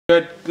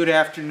Good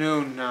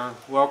afternoon.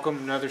 Welcome,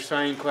 another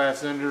science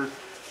class under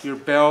your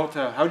belt.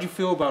 How'd you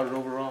feel about it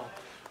overall?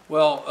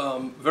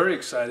 Well, very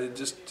excited.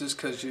 Just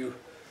because you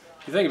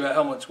think about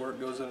how much work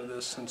goes into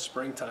this in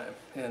springtime,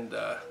 and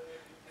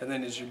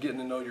then as you're getting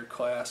to know your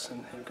class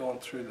and going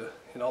through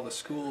all the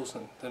schools,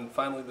 and then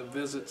finally the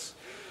visits,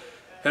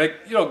 and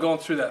going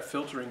through that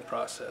filtering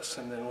process,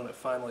 and then when it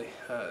finally,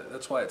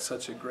 that's why it's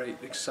such a great,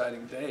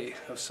 exciting day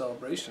of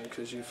celebration,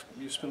 because you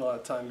spend a lot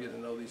of time getting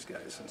to know these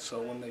guys, and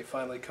so when they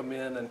finally come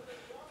in and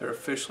they're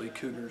officially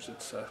Cougars,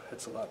 it's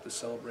a lot to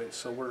celebrate.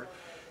 So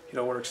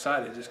we're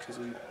excited just because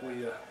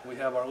we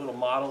have our little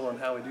model on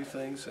how we do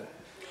things, and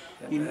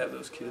to have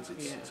those kids,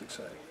 it's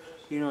exciting.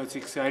 It's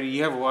exciting.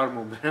 You have a lot of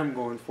momentum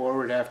going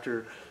forward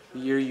after the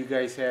year you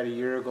guys had a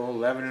year ago,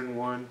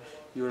 11-1.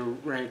 You were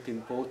ranked in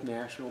both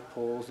national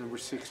polls, number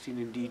 16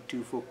 in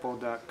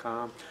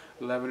D2Football.com,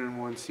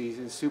 11-1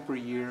 season, super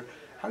year.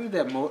 How did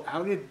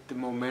the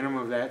momentum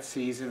of that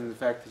season and the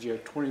fact that you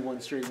had 21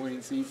 straight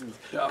winning seasons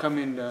come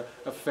into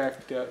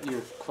affect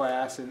your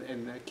class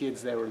and the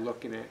kids that were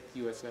looking at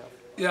USF?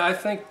 Yeah, I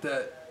think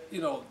that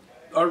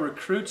our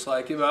recruits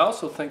like it, but I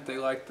also think they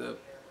like the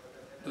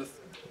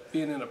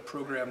being in a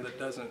program that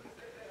doesn't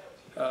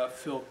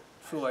feel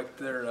like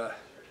they're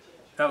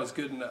that was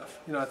good enough.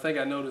 I think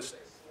I noticed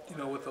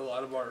with a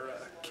lot of our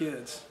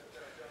kids,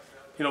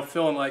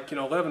 feeling like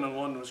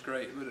 11-1 was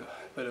great,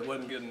 but it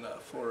wasn't good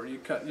enough. Or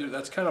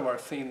that's kind of our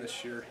theme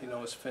this year.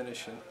 Is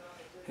finish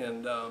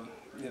and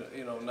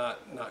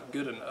not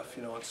good enough.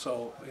 And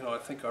so I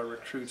think our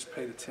recruits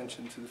paid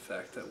attention to the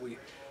fact that we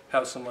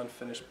have some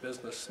unfinished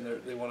business,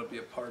 and they want to be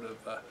a part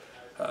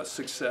of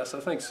success.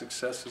 I think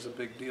success is a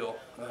big deal,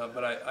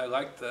 but I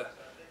like the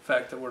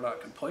fact that we're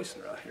not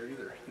complacent around here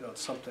either.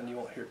 It's something you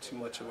won't hear too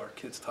much of our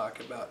kids talk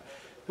about.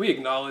 We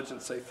acknowledge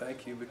and say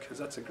thank you because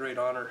that's a great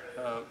honor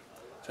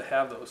to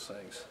have those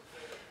things.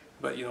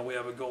 But we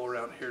have a goal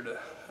around here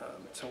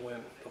to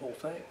win the whole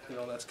thing.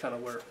 That's kind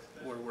of where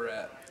we're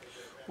at.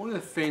 One of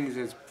the things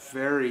that's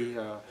very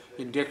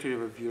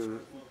indicative of your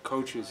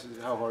coaches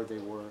is how hard they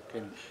work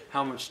and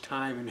how much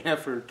time and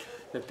effort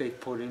that they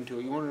put into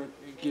it. You want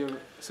to give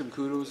some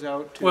kudos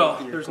out to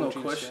your there's no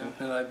coaching question.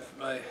 staff?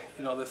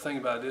 And the thing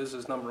about it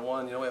is number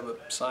one, we have a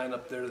sign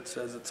up there that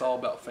says it's all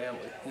about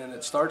family, and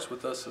it starts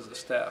with us as a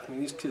staff. I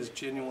mean, these kids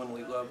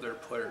genuinely love their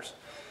players.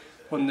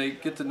 When they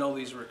get to know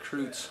these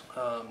recruits,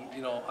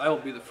 I will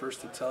be the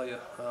first to tell you,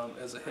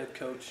 as a head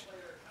coach,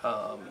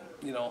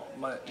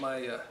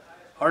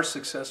 our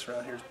success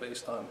around here is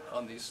based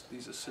on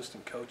these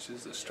assistant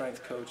coaches, the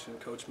strength coach and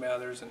Coach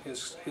Mathers and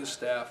his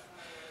staff.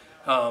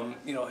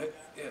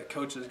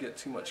 Coaches get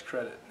too much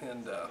credit,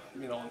 and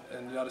you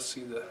ought to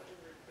see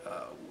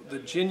the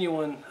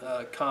genuine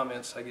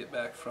comments I get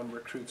back from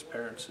recruits'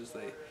 parents as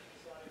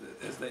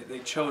they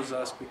chose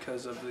us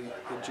because of the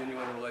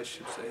genuine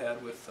relationships they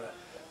had with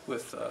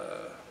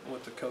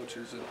the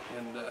coaches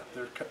and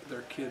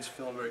their kids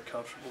feeling very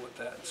comfortable with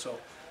that. So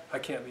I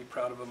can't be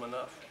proud of them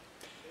enough.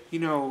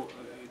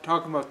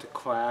 Talking about the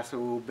class a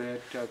little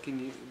bit, can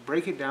you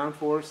break it down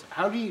for us?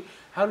 How did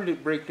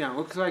it break down?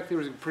 Looks like there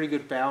was a pretty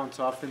good balance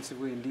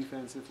offensively and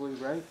defensively,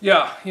 right?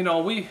 Yeah,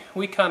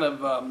 we kind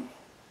of,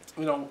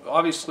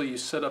 obviously you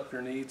set up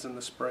your needs in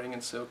the spring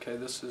and say, okay,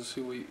 this is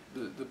who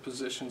the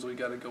positions we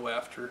got to go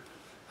after,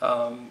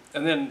 and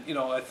then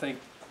I think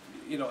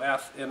in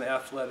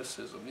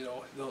athleticism,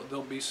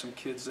 there'll be some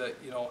kids that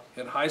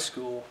in high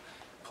school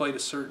played a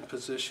certain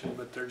position,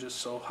 but they're just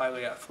so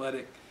highly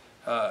athletic.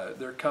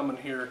 They're coming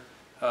here,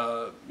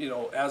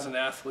 as an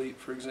athlete,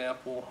 for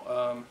example.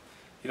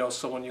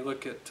 So when you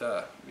look at,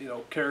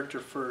 character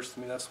first,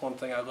 I mean, that's one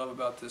thing I love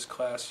about this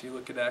class. You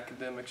look at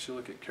academics, you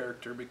look at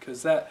character,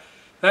 because that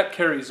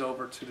carries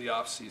over to the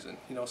off season.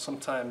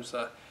 Sometimes,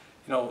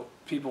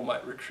 people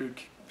might recruit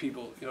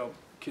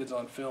kids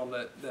on film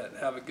that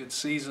have a good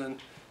season,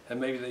 and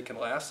maybe they can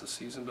last the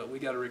season, but we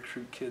got to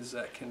recruit kids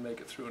that can make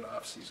it through an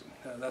off season.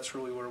 That's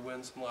really where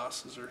wins and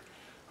losses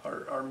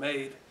are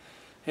made.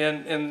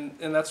 And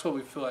that's what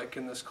we feel like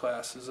in this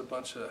class is a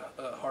bunch of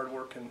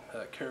hard-working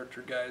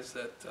character guys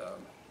that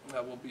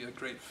will be a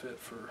great fit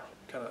for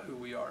kind of who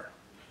we are.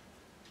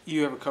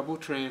 You have a couple of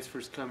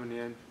transfers coming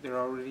in. They're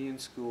already in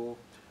school.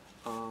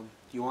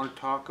 You want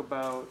to talk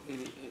about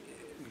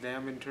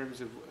them in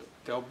terms of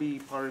they'll be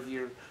part of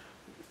your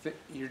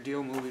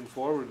deal moving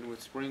forward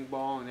with spring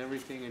ball and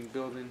everything and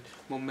building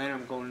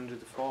momentum going into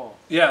the fall?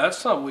 Yeah, that's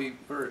something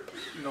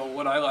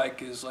what I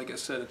like is, like I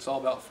said, it's all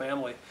about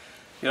family.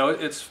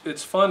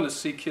 It's fun to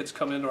see kids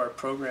come into our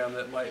program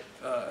that might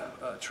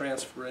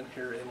transfer in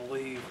here and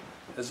leave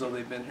as though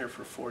they've been here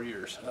for 4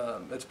 years.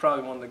 It's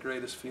probably one of the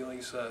greatest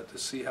feelings to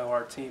see how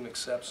our team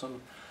accepts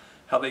them,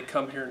 how they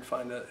come here and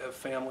find a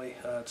family.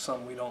 It's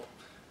something we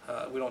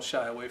don't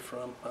shy away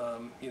from.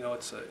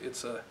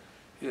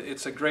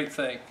 It's a great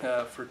thing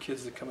for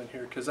kids to come in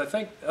here, because I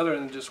think other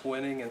than just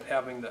winning and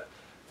having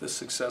the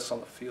success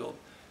on the field,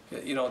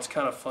 it's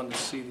kind of fun to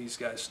see these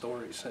guys'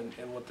 stories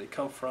and what they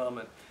come from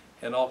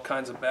and all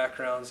kinds of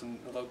backgrounds and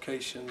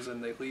locations,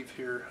 and they leave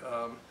here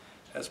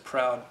as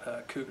proud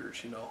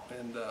Cougars, you know,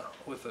 and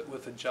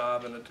with a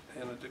job and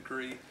a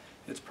degree.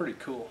 It's pretty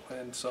cool,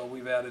 and so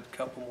we've added a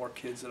couple more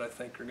kids that I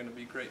think are going to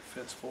be great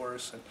fits for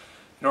us, and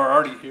you know, are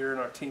already here,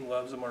 and our team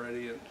loves them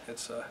already, and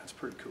it's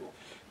pretty cool.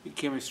 The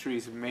chemistry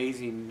is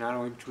amazing, not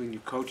only between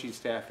your coaching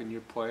staff and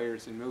your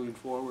players, and moving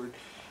forward.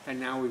 And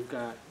now we've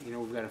got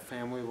a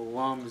family of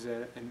alums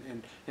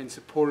and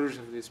supporters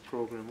of this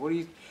program. What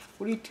do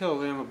you tell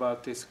them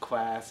about this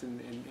class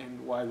and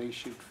why they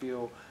should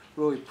feel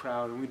really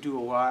proud? And we do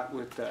a lot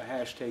with the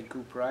hashtag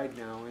Goo Pride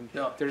now, and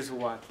Yeah. there's a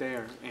lot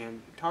there.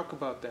 And talk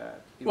about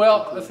that.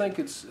 Well, I think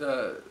it's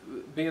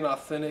being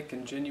authentic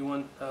and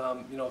genuine.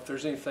 You know, if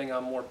there's anything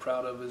I'm more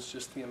proud of, is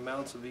just the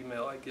amounts of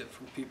email I get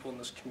from people in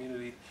this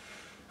community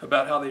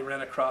about how they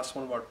ran across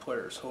one of our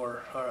players,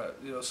 or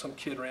you know, some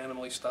kid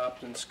randomly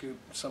stopped and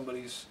scooped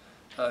somebody's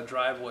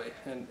driveway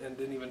and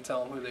didn't even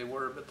tell them who they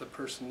were, but the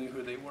person knew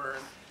who they were.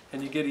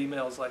 And you get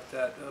emails like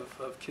that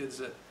of kids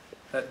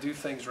that do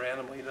things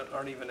randomly that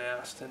aren't even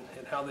asked, and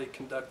how they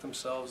conduct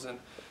themselves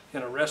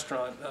in a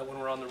restaurant when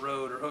we're on the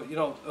road. Or, you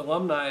know,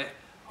 alumni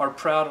are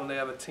proud when they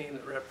have a team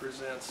that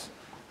represents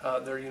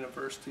their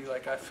university,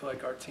 like I feel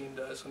like our team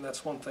does, and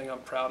that's one thing I'm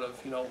proud of.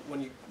 You know,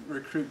 when you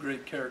recruit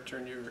great character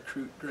and you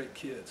recruit great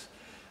kids,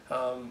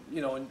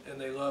 you know, and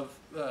they love,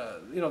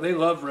 you know, they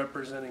love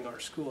representing our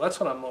school. That's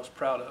what I'm most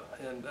proud of,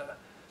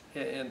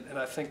 and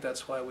I think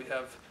that's why we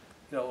have,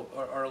 you know,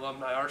 our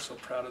alumni are so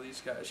proud of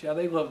these guys. Yeah,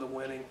 they love the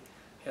winning,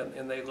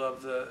 and they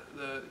love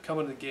the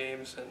coming to the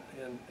games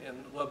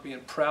and love being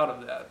proud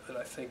of that. But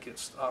I think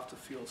it's off the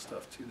field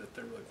stuff too that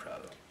they're really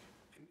proud of.